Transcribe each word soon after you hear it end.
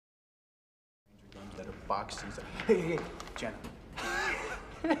boxes. Hey, Jenna.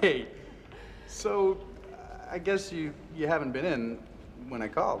 Hey. So, I guess you haven't been in when I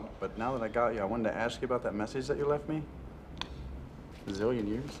called, but now that I got you, I wanted to ask you about that message that you left me. A zillion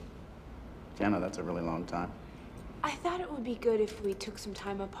years? Jenna, that's a really long time. I thought it would be good if we took some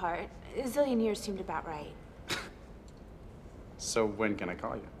time apart. A zillion years seemed about right. So when can I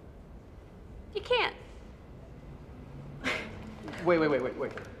call you? You can't. Wait.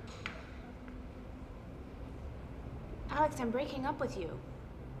 Alex, I'm breaking up with you.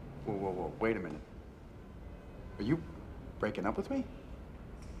 Whoa, wait a minute. Are you breaking up with me?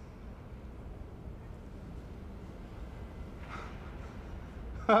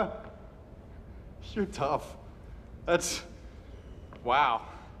 You're tough. That's... wow.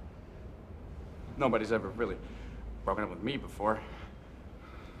 Nobody's ever really broken up with me before.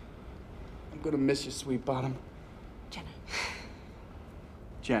 I'm gonna miss you, sweet bottom.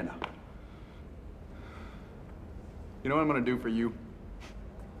 Jenna. You know what I'm gonna do for you?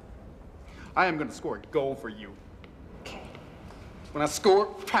 I am gonna score a goal for you. Okay. When I score,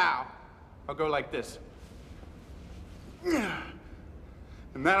 pow, I'll go like this.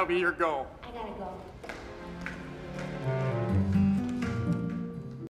 And that'll be your goal. I gotta go.